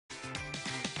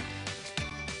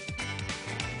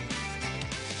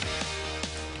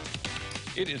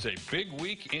It is a big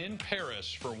week in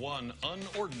Paris for one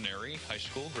unordinary high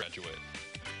school graduate.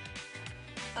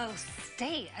 Oh,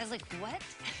 state. I was like, what?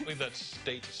 I believe that's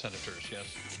state senators, yes.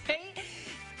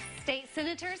 State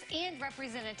senators and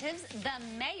representatives, the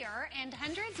mayor, and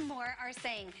hundreds more are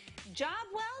saying, job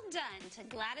well done to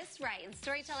Gladys Wright. And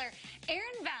storyteller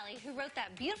Erin Valley, who wrote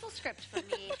that beautiful script for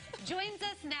me, joins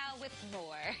us now with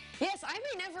more. Yes, I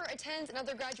may never attend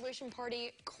another graduation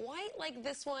party quite like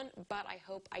this one, but I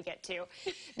hope I get to.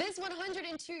 This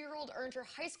 102-year-old earned her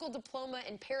high school diploma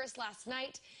in Paris last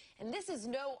night, and this is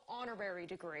no honorary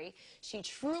degree. She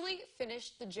truly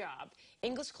finished the job,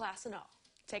 English class and all.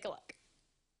 Take a look.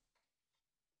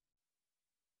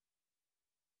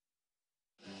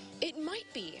 It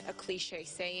might be a cliche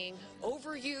saying,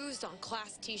 overused on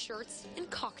class t-shirts and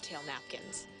cocktail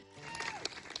napkins.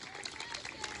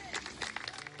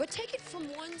 But take it from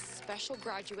one special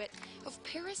graduate of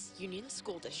Paris Union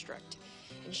School District,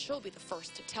 and she'll be the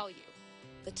first to tell you,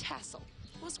 the tassel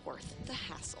was worth the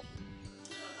hassle.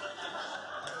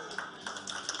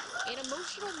 An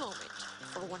emotional moment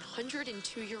for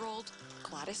 102-year-old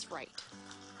Gladys Wright,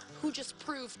 who just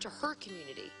proved to her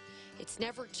community it's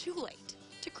never too late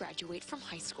to graduate from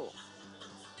high school.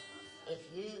 If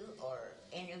you or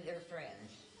any of your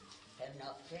friends have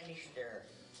not finished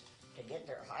to get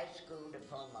their high school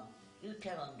diploma, you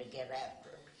tell them to get after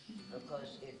it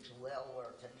because it's well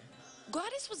worth it.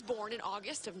 Gladys was born in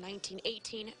August of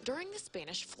 1918 during the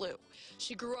Spanish flu.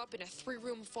 She grew up in a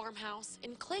 3-room farmhouse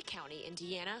in Clay County,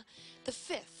 Indiana, the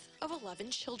 5th of 11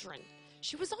 children.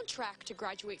 She was on track to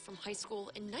graduate from high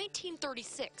school in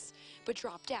 1936, but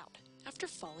dropped out after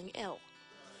falling ill.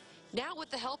 Now,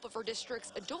 with the help of her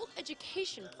district's adult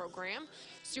education program,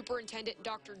 Superintendent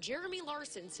Dr. Jeremy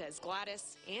Larson says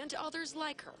Gladys and others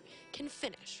like her can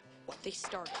finish what they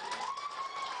started.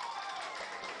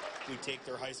 We take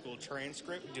their high school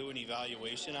transcript, do an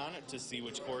evaluation on it to see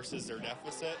which courses are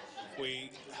deficit.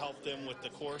 We help them with the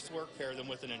coursework, pair them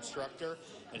with an instructor,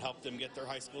 and help them get their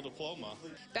high school diploma.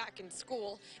 Back in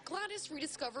school, Gladys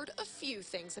rediscovered a few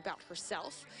things about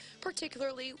herself,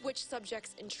 particularly which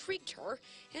subjects intrigued her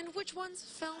and which ones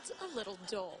felt a little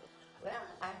dull. Well,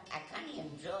 I kind of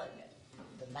enjoyed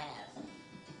the math.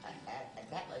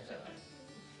 That was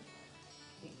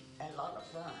a lot of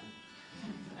fun.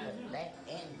 But that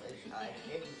English, I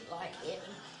didn't like it.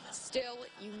 Still,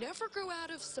 you never grow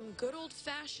out of some good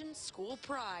old-fashioned school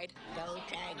pride. Go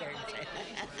Tigers.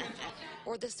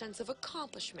 Or the sense of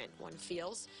accomplishment one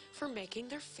feels for making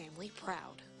their family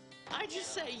proud. I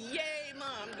just say, yay,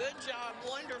 Mom, good job,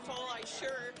 wonderful. I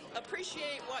sure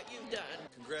appreciate what you've done.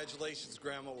 Congratulations,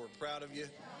 Grandma. We're proud of you.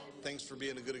 Thanks for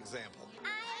being a good example. I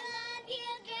love you,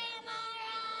 Grandma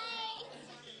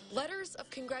Wright. Letters of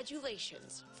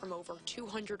congratulations from over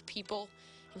 200 people,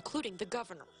 including the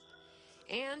governor,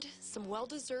 and some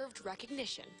well-deserved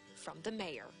recognition from the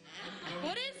mayor.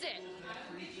 What is it?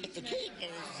 It's a key to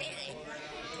the city.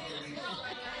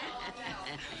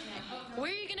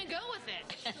 Where are you going to go with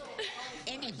it?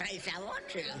 Any place I want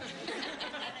to.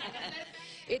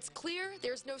 It's clear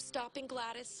there's no stopping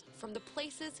Gladys from the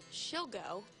places she'll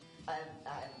go.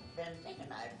 I've been thinking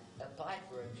I'd apply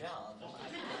for a job.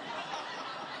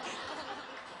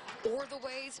 Or the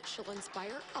ways she'll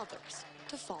inspire others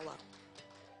to follow.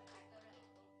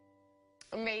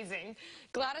 Amazing.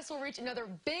 Gladys will reach another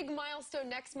big milestone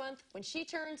next month when she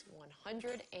turns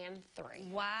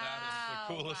 103. Wow. That is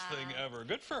the coolest thing ever.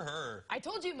 Good for her. I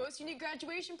told you, most unique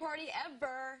graduation party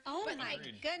ever. Oh, But my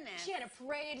goodness. she had a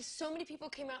parade. So many people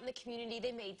came out in the community.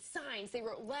 They made signs. They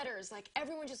wrote letters. Like,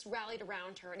 everyone just rallied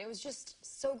around her. And it was just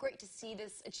so great to see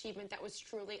this achievement that was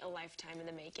truly a lifetime in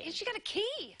the making. And she got a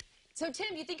key. So,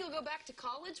 Tim, you think you'll go back to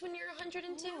college when you're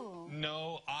 102?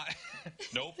 No,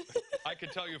 nope. I can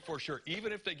tell you for sure,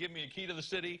 even if they give me a key to the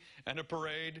city and a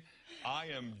parade, I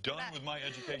am done with my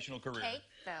educational career. Cake,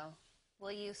 though.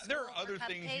 Will you There are other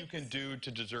things you can do to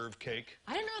deserve cake.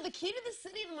 I don't know. The key to the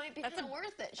city might be kind of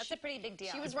worth it. That's a pretty big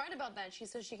deal. She was right about that. She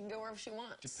says she can go wherever she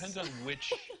wants. Depends on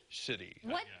which city, I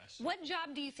guess. What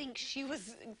job do you think she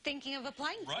was thinking of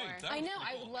applying Right, for? that I was know. pretty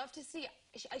I cool. would love to see.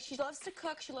 She loves to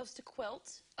cook. She loves to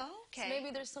quilt. Oh, okay. So maybe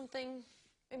there's something.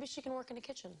 Maybe she can work in a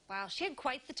kitchen. Wow, she had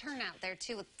quite the turnout there,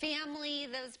 too, with family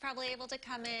that was probably able to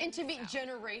come in. And to meet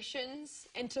generations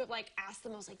and to, like, ask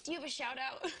them, I was like, do you have a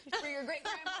shout-out for your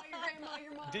great-grandma,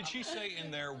 your mom? Did she say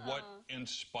in there what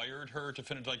inspired her to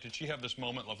finish? Like, did she have this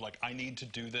moment of, like, I need to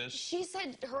do this? She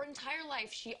said her entire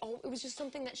life, it was just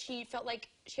something that she felt like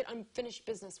she had unfinished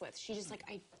business with. She just, like,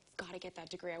 got to get that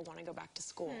degree. I want to go back to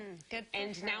school. Good for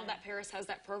And her. now that Paris has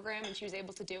that program and she was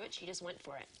able to do it, she just went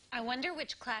for it. I wonder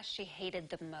which class she hated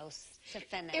the most to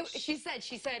finish. She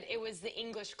said it was the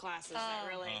English classes that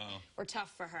really were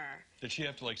tough for her. Did she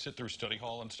have to like sit through study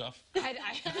hall and stuff?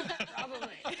 Probably.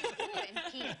 Ooh, and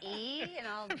PE and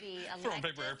all the Throwing electives.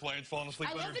 paper airplanes, falling asleep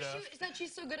I on love her that, desk. that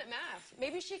she's so good at math.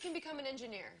 Maybe she can become an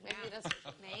engineer. Maybe that's.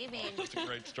 Maybe. That's a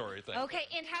great story. Thank you. Okay,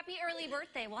 and happy early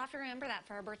birthday. We'll have to remember that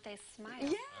for our birthday smile.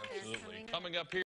 Yeah. Absolutely. Coming up here.